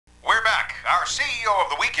Our CEO of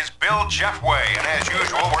the week is Bill Jeffway, and as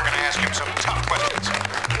usual, we're going to ask him some tough questions.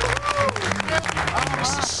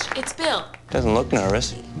 It's Bill. Doesn't look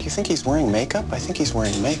nervous. Do you think he's wearing makeup? I think he's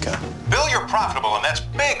wearing makeup. Bill, you're profitable, and that's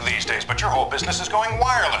big these days, but your whole business is going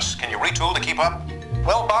wireless. Can you retool to keep up?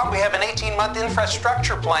 Well, Bob, we have an 18-month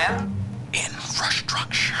infrastructure plan.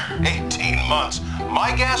 Infrastructure? 18 months.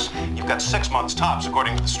 My guess, you've got 6 months tops,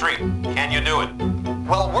 according to the street. Can you do it?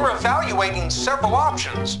 Well, we're evaluating several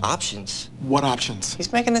options. Options? What options?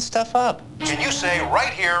 He's making this stuff up. Can you say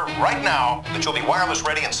right here, right now, that you'll be wireless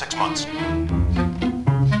ready in 6 months?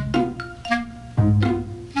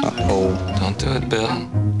 Uh-oh. Don't do it, Bill.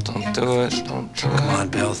 Don't do it. Don't do it. Come on,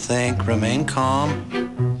 Bill. Think. Remain calm.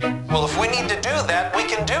 Well, if we need to do that, we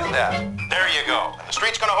can do that. There you go. And the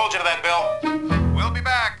street's going to hold you to that, Bill. We'll be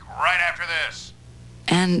back right after this.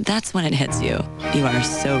 And that's when it hits you. You are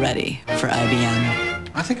so ready for IBM.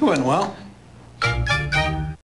 I think it went well.